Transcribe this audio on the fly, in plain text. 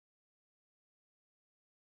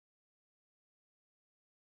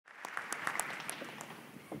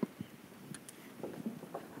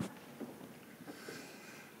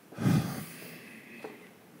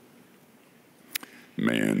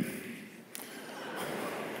Man,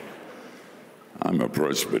 I'm a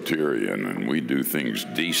Presbyterian, and we do things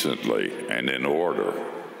decently and in order.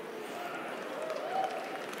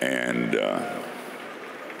 And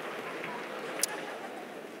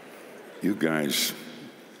you guys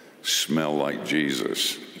smell like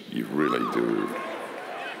Jesus. You really do.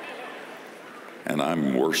 And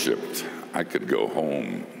I'm worshiped. I could go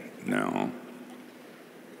home now.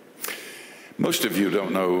 Most of you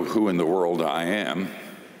don't know who in the world I am,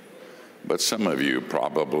 but some of you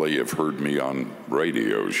probably have heard me on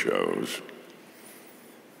radio shows.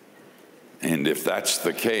 And if that's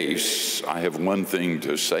the case, I have one thing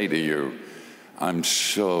to say to you. I'm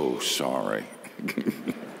so sorry.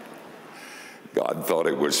 God thought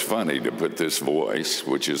it was funny to put this voice,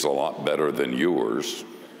 which is a lot better than yours,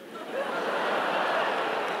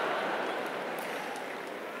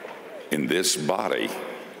 in this body.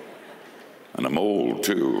 And I'm old,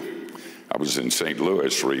 too. I was in St.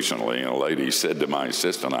 Louis recently, and a lady said to my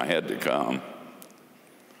assistant I had to come.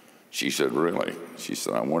 She said, "Really?" She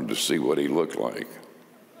said, "I wanted to see what he looked like."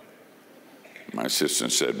 My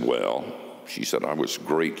assistant said, "Well," she said, "I was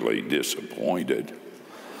greatly disappointed.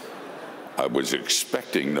 I was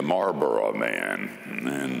expecting the Marlboro Man."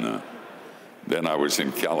 And then I was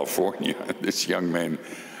in California. This young man,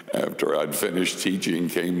 after I'd finished teaching,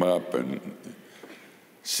 came up and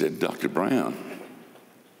said, "Dr. Brown,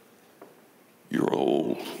 you're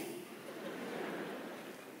old."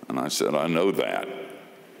 And I said, "I know that."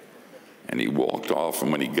 And he walked off,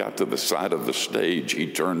 and when he got to the side of the stage, he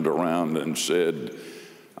turned around and said,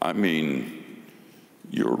 "I mean,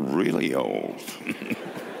 you're really old."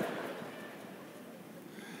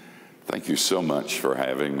 Thank you so much for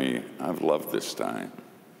having me. I've loved this time.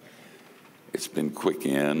 It's been quick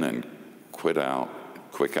in and quick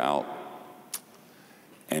out,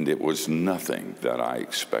 and it was nothing that I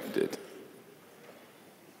expected.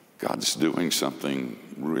 God's doing something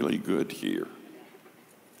really good here,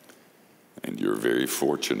 and you're very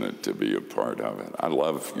fortunate to be a part of it. I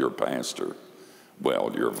love your pastor.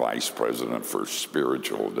 Well, your vice president for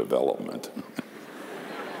spiritual development.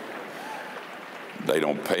 They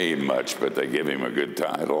don't pay him much, but they give him a good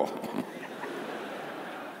title.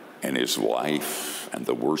 And his wife and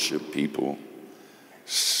the worship people,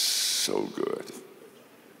 so good.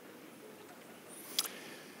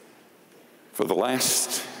 For the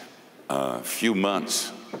last few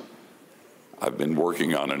months, I've been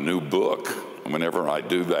working on a new book. Whenever I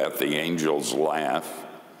do that, the angels laugh.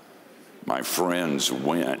 My friends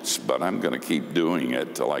wince, but I'm going to keep doing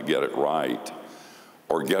it till I get it right,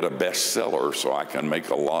 or get a bestseller so I can make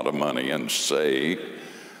a lot of money and say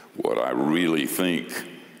what I really think.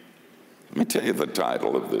 Let me tell you the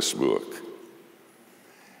title of this book.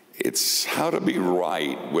 It's How to Be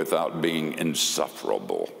Right Without Being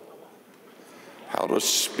Insufferable. How to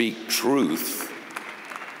speak truth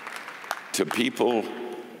to people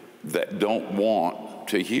that don't want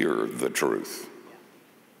to hear the truth.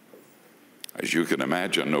 As you can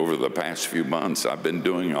imagine, over the past few months, I've been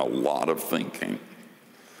doing a lot of thinking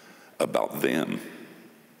about them.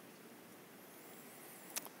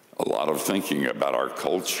 A lot of thinking about our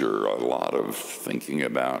culture, a lot of thinking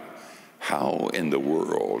about how in the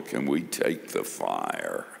world can we take the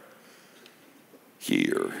fire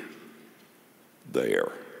here,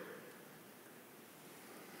 there.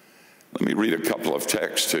 Let me read a couple of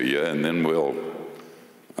texts to you, and then we'll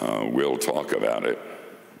talk about it.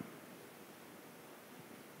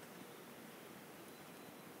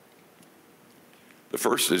 The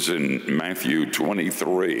first is in Matthew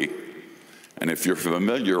 23, and if you're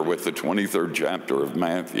familiar with the 23rd chapter of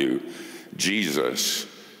Matthew, Jesus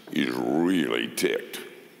is really ticked.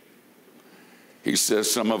 He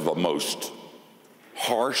says some of the most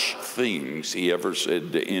harsh things he ever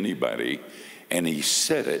said to anybody, and he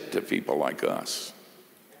said it to people like us,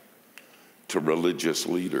 to religious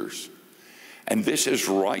leaders. And this is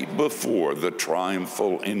right before the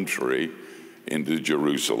triumphal entry into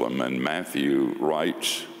Jerusalem. And Matthew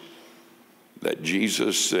writes that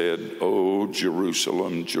Jesus said, "Oh,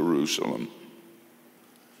 Jerusalem, Jerusalem,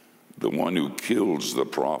 the one who kills the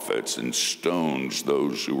prophets and stones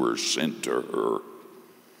those who are sent to her.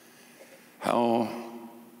 How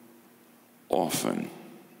often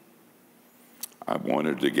I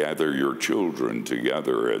wanted to gather your children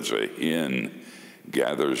together as a hen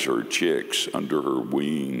gathers her chicks under her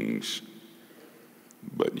wings,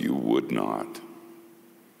 but you would not.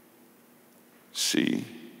 See,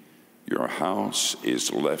 your house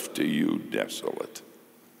is left to you desolate.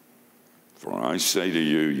 For I say to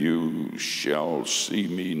you, you shall see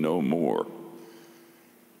me no more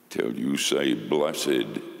till you say,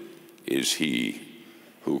 blessed is he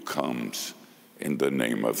who comes in the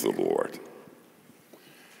name of the Lord.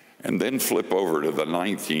 And then flip over to the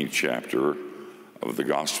 19th chapter of the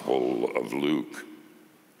Gospel of Luke.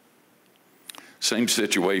 Same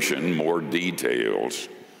situation, more details.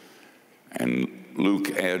 And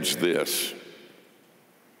Luke adds this.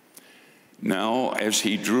 Now, as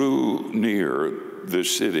he drew near the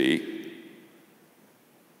city,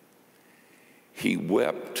 he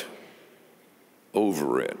wept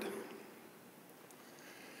over it.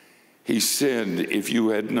 He said, if you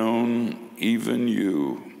had known, even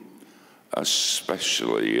you,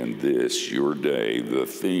 especially in this your day, the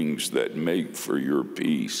things that make for your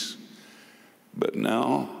peace, but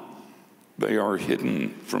now they are hidden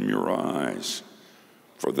from your eyes.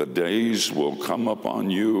 For the days will come upon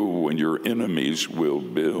you when your enemies will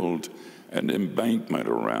build an embankment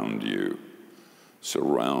around you,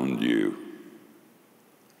 surround you,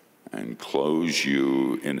 and close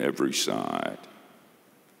you in every side,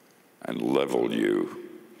 and level you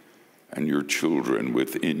and your children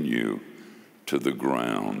within you to the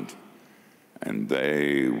ground, and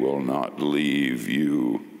they will not leave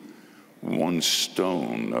you one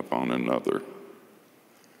stone upon another,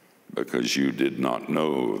 because you did not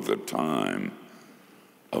know the time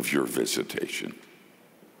of your visitation.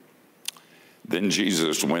 Then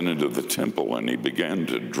Jesus went into the temple, and he began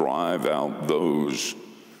to drive out those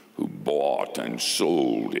who bought and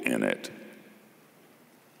sold in it.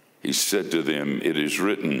 He said to them, it is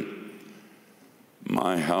written,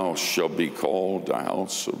 my house shall be called a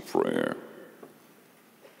house of prayer,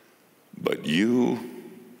 but you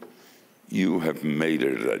have made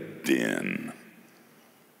it a den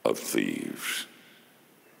of thieves.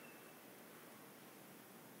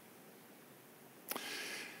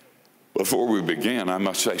 Before we begin, I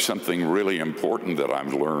must say something really important that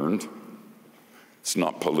I've learned. It's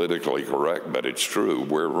not politically correct, but it's true.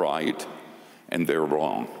 We're right and they're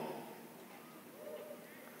wrong.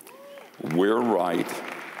 We're right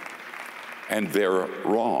and they're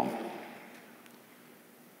wrong.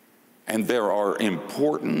 And there are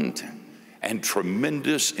important and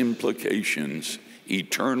tremendous implications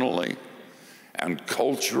eternally and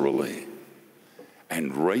culturally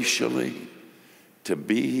and racially to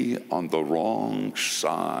be on the wrong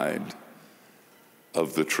side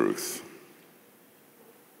of the truth.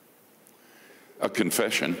 A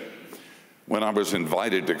confession. When I was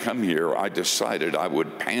invited to come here, I decided I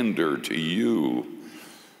would pander to you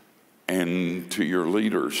and to your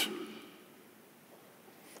leaders.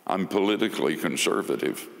 I'm politically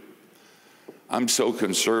conservative. I'm so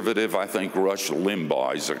conservative, I think Rush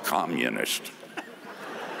Limbaugh is a communist.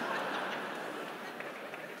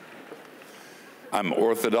 I'm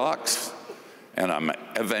Orthodox, and I'm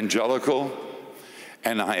evangelical,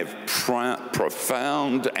 and I have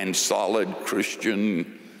profound and solid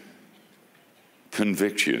Christian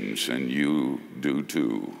convictions, and you do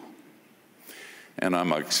too. And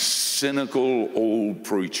I'm a cynical old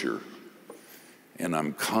preacher, and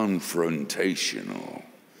I'm confrontational,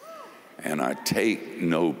 and I take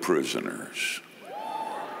no prisoners.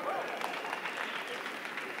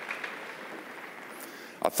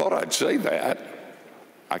 I thought I'd say that.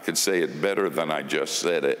 I could say it better than I just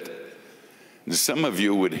said it. And some of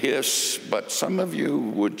you would hiss, but some of you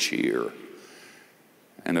would cheer.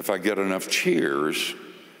 And if I get enough cheers,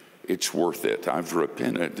 it's worth it. I've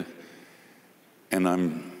repented, and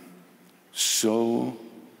I'm so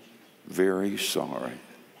very sorry.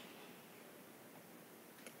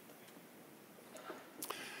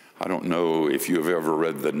 I don't know if you've ever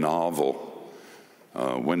read the novel,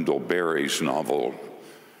 Wendell Berry's novel,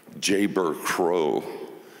 Jayber Crow.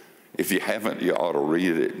 If you haven't, you ought to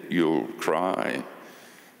read it. You'll cry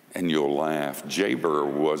and you'll laugh. Jayber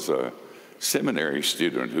was a seminary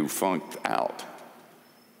student who flunked out.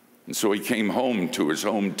 And so he came home to his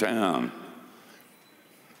hometown,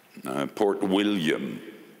 Port William,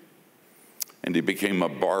 and he became a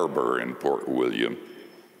barber in Port William.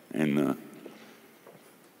 And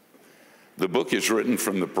the book is written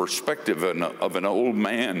from the perspective of an old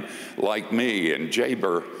man like me, and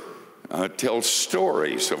Jayber tells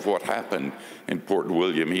stories of what happened in Port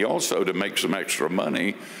William. He also, to make some extra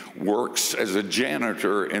money, works as a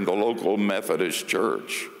janitor in the local Methodist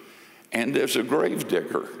church and as a grave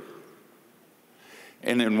digger.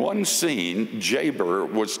 And in one scene,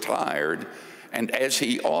 Jayber was tired, and as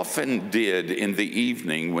he often did in the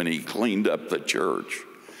evening when he cleaned up the church,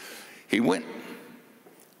 he went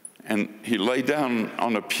and he lay down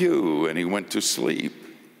on a pew and he went to sleep.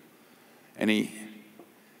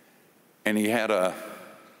 And he had a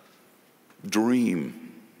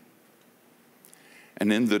dream.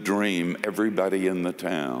 And in the dream, everybody in the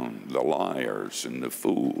town, the liars and the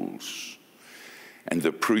fools and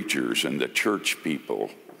the preachers and the church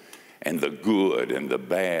people and the good and the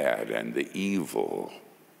bad and the evil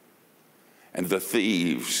and the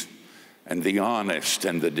thieves and the honest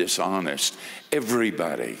and the dishonest.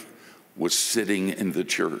 Everybody was sitting in the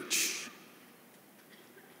church.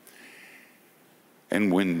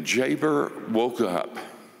 And when Jaber woke up,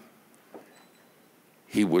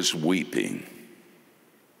 he was weeping.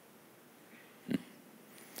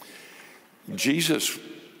 Jesus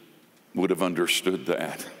would have understood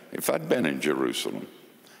that. If I'd been in Jerusalem,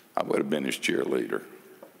 I would have been his cheerleader.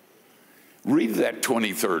 Read that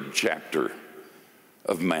 23rd chapter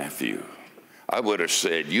of Matthew. I would have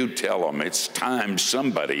said, you tell them it's time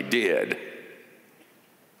somebody did.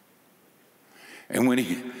 And when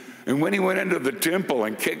he went into the temple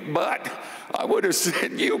and kicked butt, I would have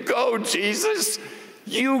said, you go, Jesus,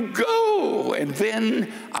 you go. And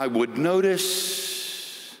then I would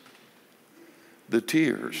notice the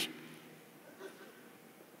tears.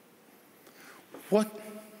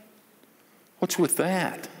 What's with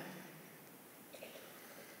that?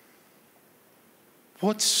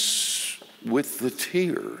 What's with the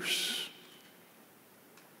tears?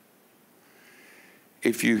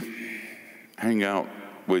 If you hang out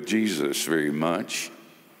with Jesus very much,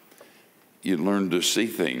 you learn to see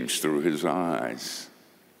things through his eyes.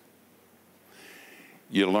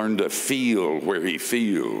 You learn to feel where he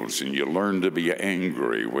feels, and you learn to be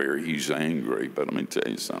angry where he's angry. But let me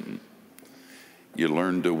tell you something. You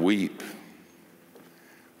learn to weep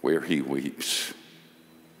where he weeps.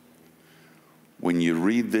 When you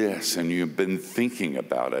read this and you've been thinking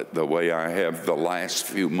about it the way I have the last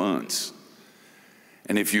few months,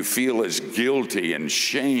 and if you feel as guilty and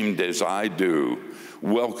shamed as I do,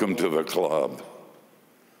 welcome to the club.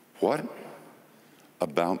 What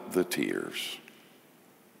about the tears?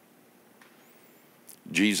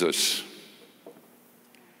 Jesus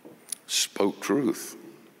spoke truth.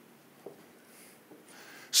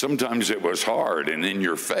 Sometimes it was hard and in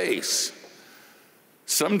your face.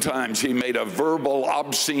 Sometimes he made a verbal,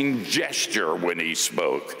 obscene gesture when he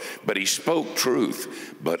spoke, but he spoke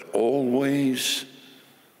truth, but always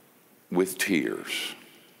with tears.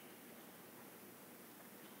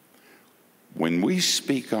 When we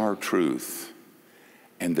speak our truth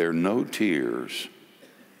and there are no tears,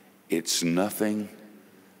 it's nothing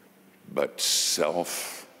but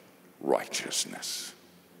self-righteousness.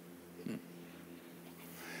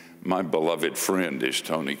 My beloved friend is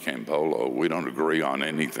Tony Campolo. We don't agree on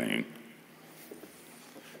anything.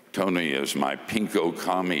 Tony is my pinko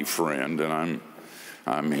commie friend, and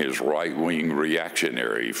I'm his right-wing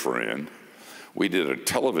reactionary friend. We did a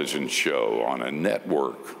television show on a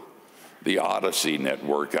network, the Odyssey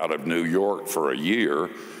Network, out of New York for a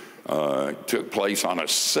year. It took place on a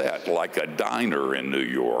set like a diner in New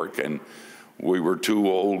York, and we were two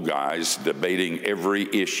old guys debating every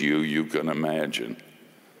issue you can imagine.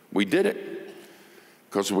 We did it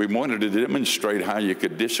because we wanted to demonstrate how you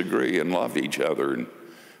could disagree and love each other and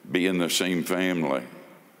be in the same family.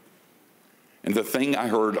 And the thing I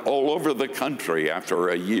heard all over the country after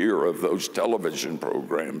a year of those television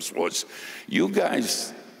programs was, you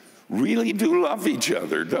guys really do love each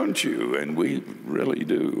other, don't you? And we really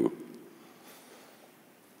do.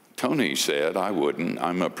 Tony said, I wouldn't.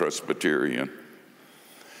 I'm a Presbyterian.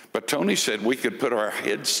 But Tony said we could put our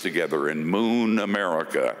heads together and moon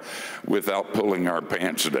America without pulling our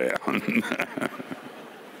pants down.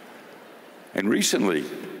 And recently,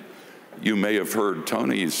 you may have heard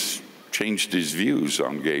Tony's changed his views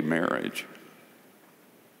on gay marriage.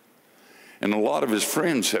 And a lot of his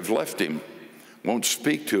friends have left him, won't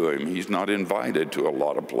speak to him. He's not invited to a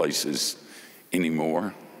lot of places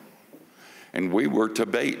anymore. And we were to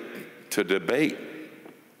debate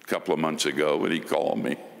a couple of months ago, and he called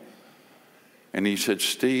me. And he said,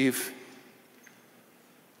 Steve,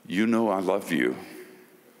 you know I love you.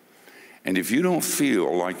 And if you don't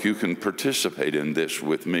feel like you can participate in this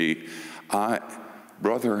with me,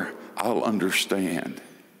 brother, I'll understand.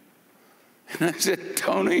 And I said,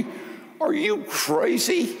 Tony, are you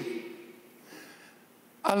crazy?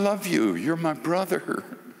 I love you. You're my brother.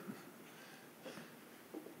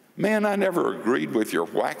 Man, I never agreed with your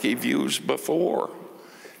wacky views before.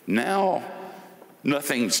 Now,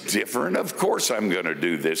 nothing's different. Of course I'm going to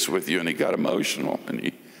do this with you. And he got emotional, and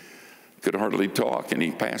he could hardly talk, and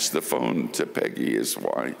he passed the phone to Peggy, his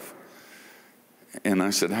wife. And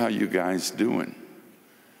I said, how you guys doing?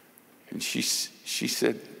 And she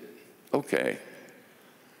said, okay,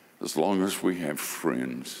 as long as we have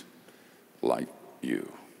friends like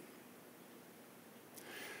you.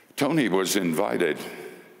 Tony was invited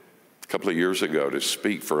a couple of years ago to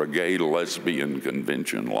speak for a gay lesbian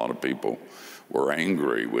convention. A lot of people were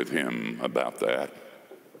angry with him about that.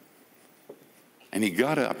 And he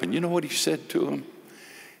got up, and you know what he said to him?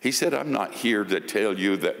 He said, I'm not here to tell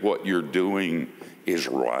you that what you're doing is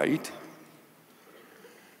right.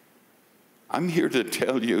 I'm here to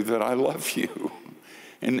tell you that I love you.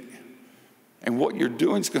 And what you're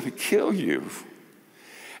doing is going to kill you.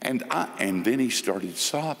 And then he started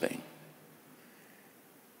sobbing.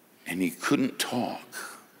 And he couldn't talk.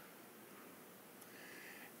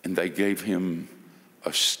 And they gave him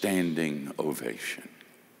a standing ovation.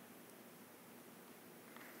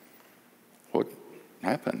 What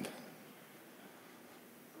happened?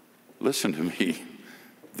 Listen to me.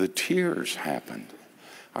 The tears happened.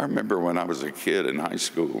 I remember when I was a kid in high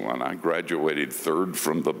school, and I graduated third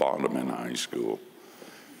from the bottom in high school.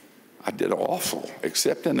 I did awful,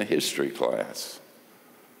 except in the history class.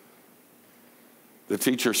 The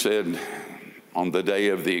teacher said on the day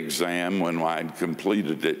of the exam when I'd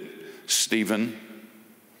completed it, Stephen,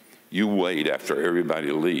 you wait after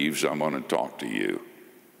everybody leaves, I'm going to talk to you.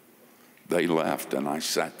 They left, and I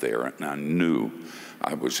sat there, and I knew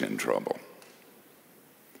I was in trouble.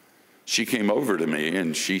 She came over to me,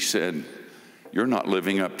 and she said, you're not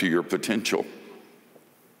living up to your potential.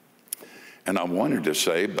 And I wanted to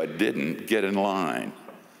say, but didn't, get in line.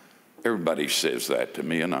 Everybody says that to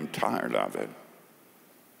me, and I'm tired of it.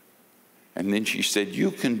 And then she said,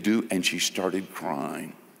 you can do, and she started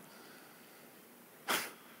crying.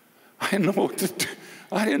 I didn't know what to do.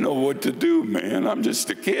 I didn't know what to do, man. I'm just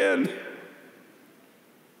a kid.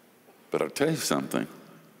 But I'll tell you something.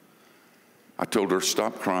 I told her,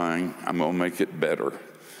 stop crying. I'm going to make it better.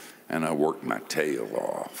 And I worked my tail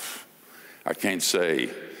off. I can't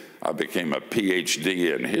say I became a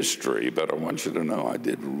PhD in history, but I want you to know I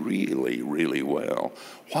did really, really well.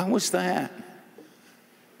 Why was that?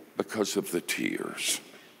 Because of the tears.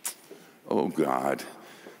 Oh, God,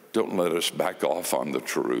 don't let us back off on the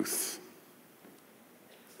truth.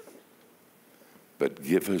 But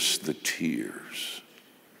give us the tears,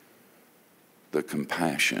 the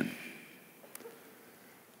compassion,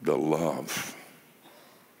 the love,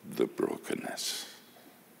 the brokenness.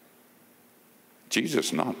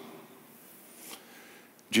 Jesus not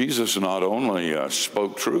only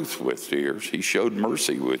spoke truth with tears, he showed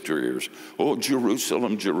mercy with tears. Oh,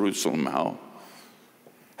 Jerusalem, Jerusalem,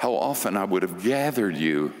 how often I would have gathered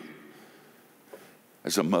you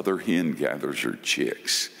as a mother hen gathers her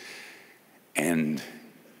chicks, and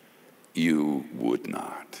you would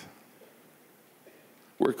not.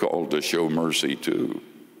 We're called to show mercy too.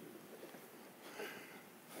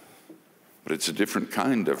 But it's a different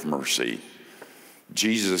kind of mercy.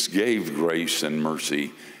 Jesus gave grace and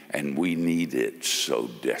mercy, and we need it so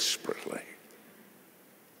desperately.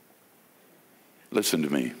 Listen to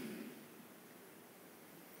me.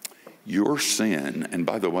 Your sin, and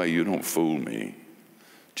by the way, you don't fool me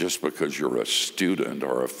just because you're a student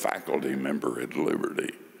or a faculty member at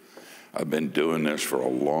Liberty. I've been doing this for a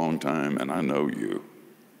long time, and I know you.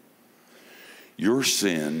 Your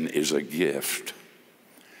sin is a gift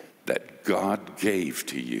that God gave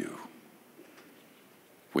to you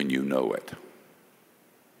when you know it.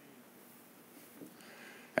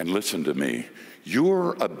 And listen to me,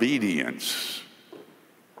 your obedience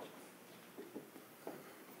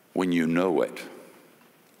when you know it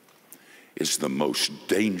is the most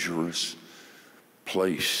dangerous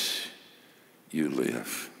place you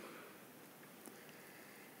live.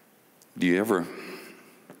 Do you ever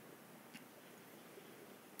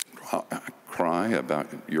cry about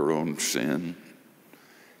your own sin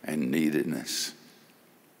and neededness?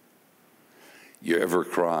 You ever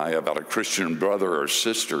cry about a Christian brother or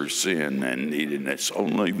sister's sin and neededness?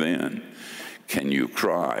 Only then can you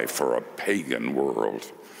cry for a pagan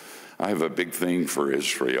world. I have a big thing for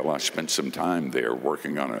Israel. I spent some time there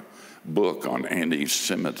working on a book on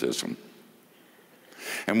anti-Semitism.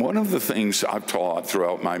 And one of the things I've taught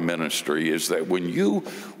throughout my ministry is that when you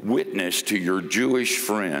witness to your Jewish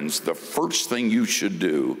friends, the first thing you should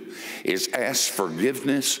do is ask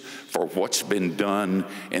forgiveness for what's been done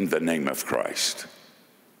in the name of Christ.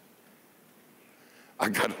 I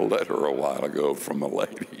got a letter a while ago from a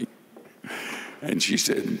lady, and she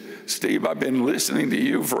said, Steve, I've been listening to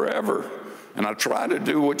you forever, and I try to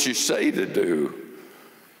do what you say to do.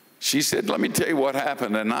 She said, let me tell you what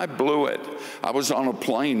happened, and I blew it. I was on a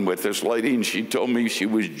plane with this lady, and she told me she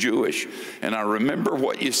was Jewish, and I remember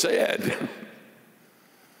what you said.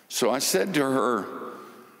 So I said to her,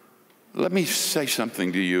 let me say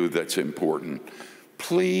something to you that's important.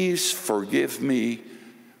 Please forgive me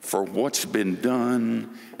for what's been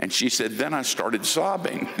done. And she said, then I started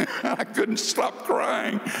sobbing. I couldn't stop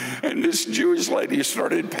crying. And this Jewish lady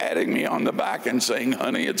started patting me on the back and saying,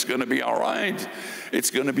 honey, it's going to be all right. It's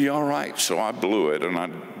going to be all right. So I blew it, and I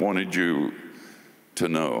wanted you to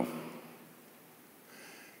know.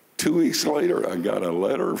 2 weeks later, I got a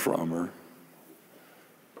letter from her.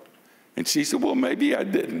 And she said, well, maybe I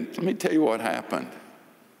didn't. Let me tell you what happened.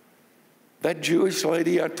 That Jewish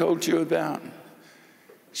lady I told you about,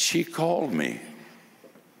 she called me.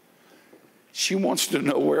 She wants to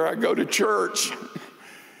know where I go to church,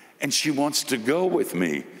 and she wants to go with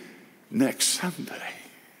me next Sunday.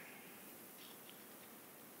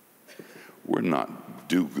 We're not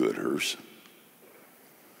do-gooders.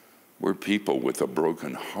 We're people with a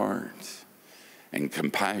broken heart and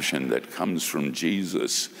compassion that comes from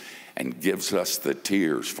Jesus and gives us the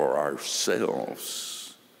tears for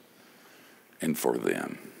ourselves and for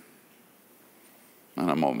them. And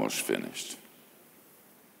I'm almost finished.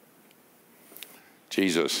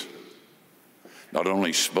 Jesus not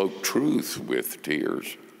only spoke truth with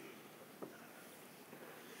tears,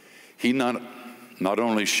 he not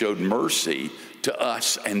only showed mercy to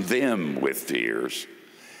us and them with tears.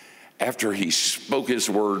 After he spoke his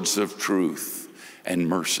words of truth and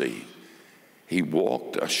mercy, he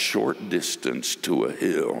walked a short distance to a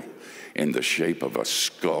hill in the shape of a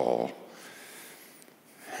skull,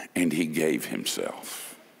 and he gave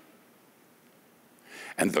himself.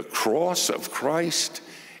 And the cross of Christ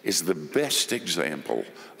is the best example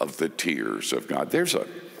of the tears of God. There's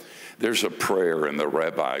a prayer in the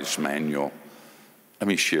rabbi's manual. Let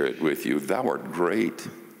me share it with you. Thou art great,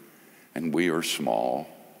 and we are small.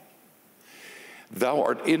 Thou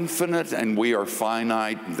art infinite, and we are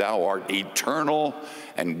finite. Thou art eternal,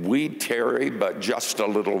 and we tarry but just a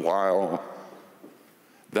little while.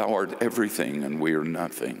 Thou art everything, and we are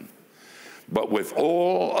nothing. But with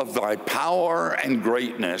all of thy power and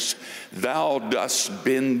greatness, thou dost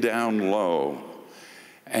bend down low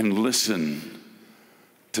and listen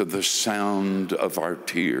to the sound of our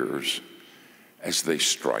tears as they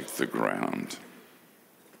strike the ground.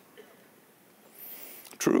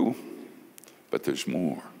 True, but there's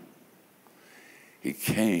more. He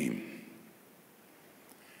came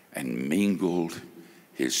and mingled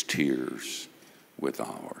his tears with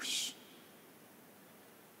ours.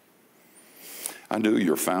 I knew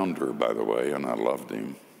your founder, by the way, and I loved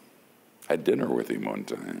him. I had dinner with him one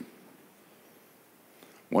time.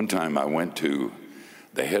 One time I went to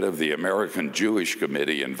the head of the American Jewish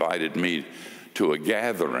Committee, invited me to a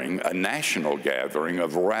gathering, a national gathering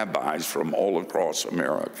of rabbis from all across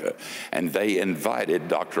America. And they invited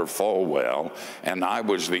Dr. Falwell, and I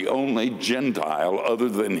was the only Gentile other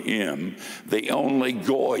than him, the only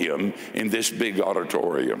Goyim in this big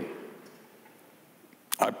auditorium.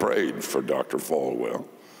 I prayed for Dr. Falwell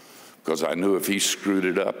because I knew if he screwed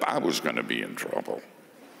it up, I was going to be in trouble.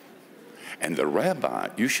 And the rabbi,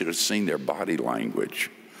 you should have seen their body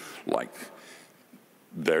language, like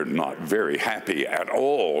they're not very happy at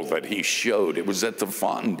all that he showed. It was at the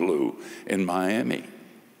Fontainebleau in Miami.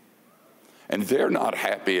 And they're not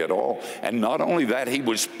happy at all. And not only that, he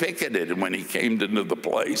was picketed when he came into the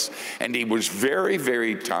place. And he was very,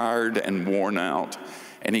 very tired and worn out.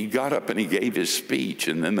 And he got up and he gave his speech,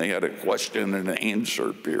 and then they had a question and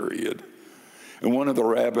answer period. And one of the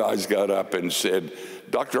rabbis got up and said,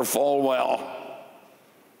 Dr. Falwell,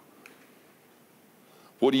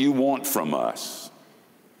 what do you want from us?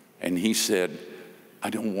 And he said,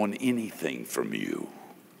 I don't want anything from you.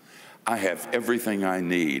 I have everything I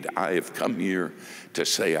need. I have come here to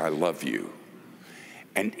say I love you.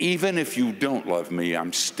 And even if you don't love me,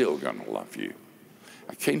 I'm still going to love you.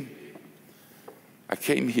 I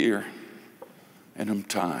came here and I'm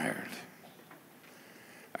tired.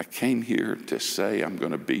 I came here to say I'm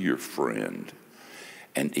going to be your friend.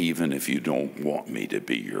 And even if you don't want me to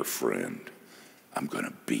be your friend, I'm going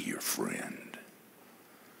to be your friend.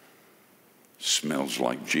 Smells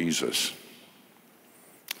like Jesus.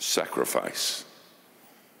 Sacrifice,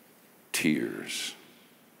 tears,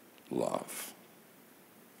 love.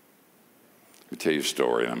 Let me tell you a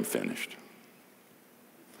story, I'm finished.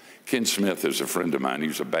 Ken Smith is a friend of mine.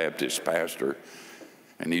 He's a Baptist pastor,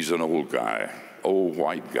 and he's an old guy, old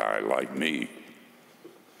white guy like me.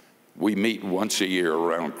 We meet once a year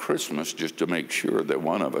around Christmas just to make sure that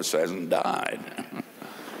one of us hasn't died.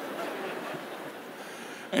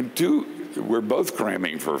 And we're both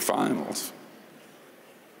cramming for finals.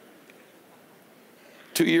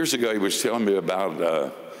 2 years ago, he was telling me about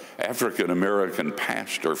an African-American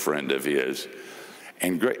pastor friend of his.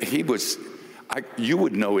 And you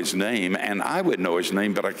would know his name, and I would know his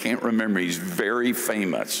name, but I can't remember. He's very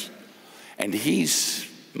famous. And he's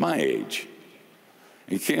my age.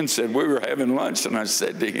 And Ken said, we were having lunch, and I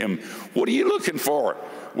said to him, what are you looking for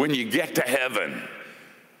when you get to heaven?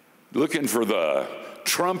 Looking for the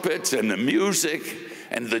trumpets and the music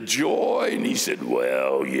and the joy? And he said,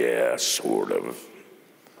 well, yeah, sort of.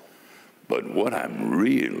 But what I'm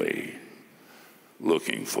really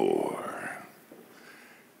looking for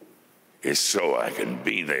is so I can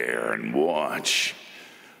be there and watch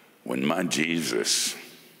when my Jesus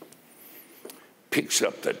picks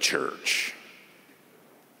up the church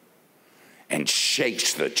and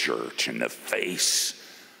shakes the church in the face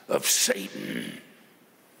of Satan.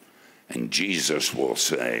 And Jesus will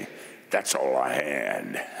say, that's all I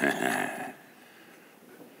had.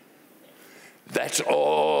 That's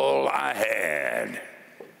all I had.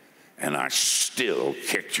 And I still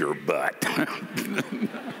kicked your butt.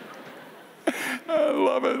 I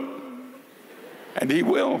love it. And he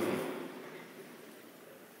will.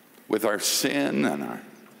 With our sin and our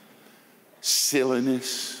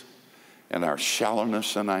silliness and our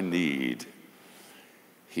shallowness and our need,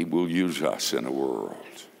 he will use us in a world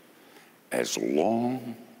as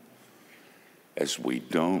long as we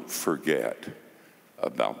don't forget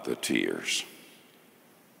about the tears.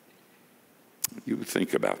 You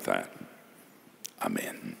think about that.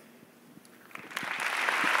 Amen.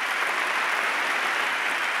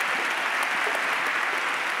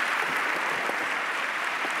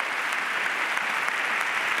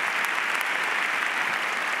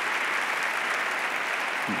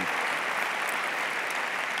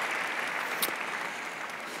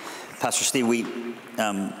 Pastor Steve,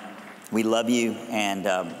 we love you,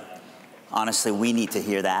 and honestly, we need to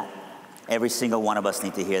hear that. Every single one of us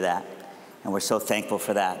need to hear that, and we're so thankful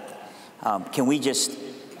for that. Can we,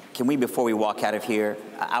 before we walk out of here,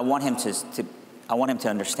 I want him to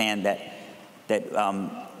understand that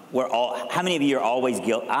we're all. How many of you are always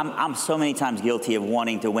guilty? I'm so many times guilty of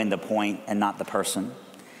wanting to win the point and not the person.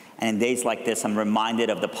 And in days like this, I'm reminded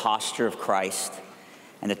of the posture of Christ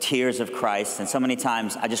and the tears of Christ. And so many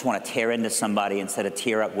times I just want to tear into somebody instead of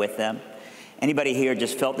tear up with them. Anybody here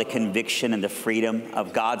just felt the conviction and the freedom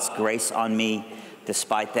of God's grace on me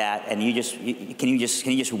despite that? And can you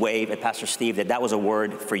just wave at Pastor Steve that was a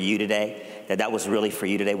word for you today, that was really for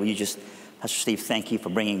you today? Will you just, Pastor Steve, thank you for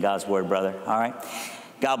bringing God's word, brother. All right.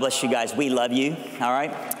 God bless you guys. We love you. All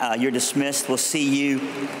right. You're dismissed. We'll see you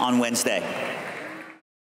on Wednesday.